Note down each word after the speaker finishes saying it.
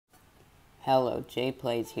Hello, Jay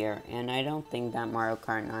Plays here, and I don't think that Mario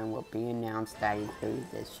Kart 9 will be announced at E3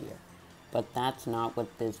 this year. But that's not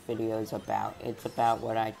what this video is about. It's about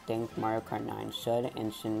what I think Mario Kart 9 should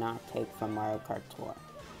and should not take from Mario Kart Tour.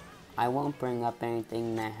 I won't bring up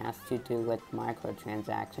anything that has to do with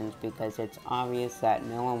microtransactions because it's obvious that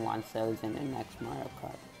no one wants those in the next Mario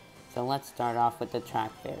Kart. So let's start off with the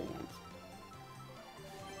track variants.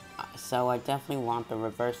 So I definitely want the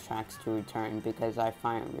reverse tracks to return because I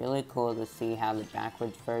find it really cool to see how the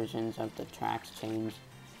backwards versions of the tracks change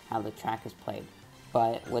how the track is played.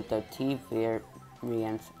 But with the T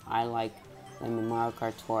variants, I like them in Mario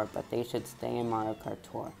Kart Tour, but they should stay in Mario Kart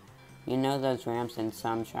Tour. You know those ramps in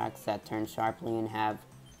some tracks that turn sharply and have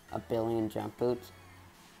a billion jump boots?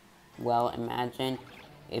 Well, imagine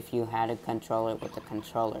if you had to control it with a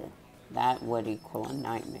controller. That would equal a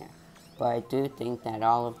nightmare. But I do think that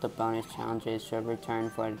all of the bonus challenges should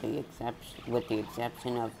return with the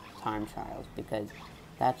exception of time trials, because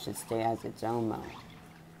that should stay as its own mode.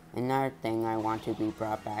 Another thing I want to be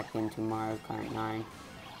brought back into Mario Kart 9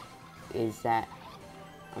 is that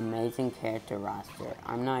amazing character roster.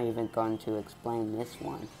 I'm not even going to explain this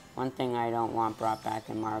one. One thing I don't want brought back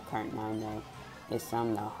in Mario Kart 9 though is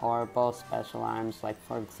some of the horrible special items, like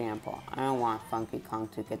for example, I don't want Funky Kong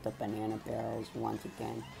to get the banana barrels once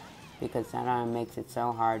again, because that item makes it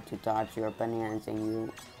so hard to dodge your bananas and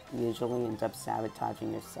you usually end up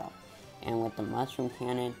sabotaging yourself. And with the mushroom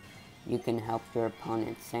cannon, you can help your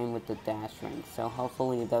opponent, same with the dash ring. So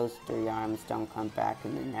hopefully those three items don't come back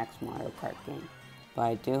in the next Mario Kart game. But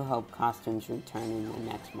I do hope costumes return in the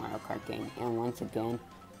next Mario Kart game. And once again,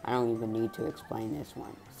 I don't even need to explain this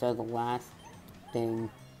one. So the last thing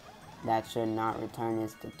that should not return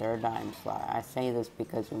is the third item slot. I say this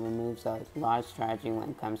because it removes a lot of strategy when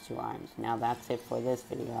it comes to items. Now that's it for this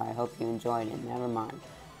video. I hope you enjoyed it. Never mind,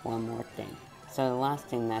 one more thing. So the last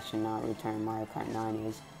thing that should not return in Mario Kart 9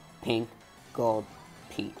 is pink, gold,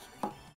 peach.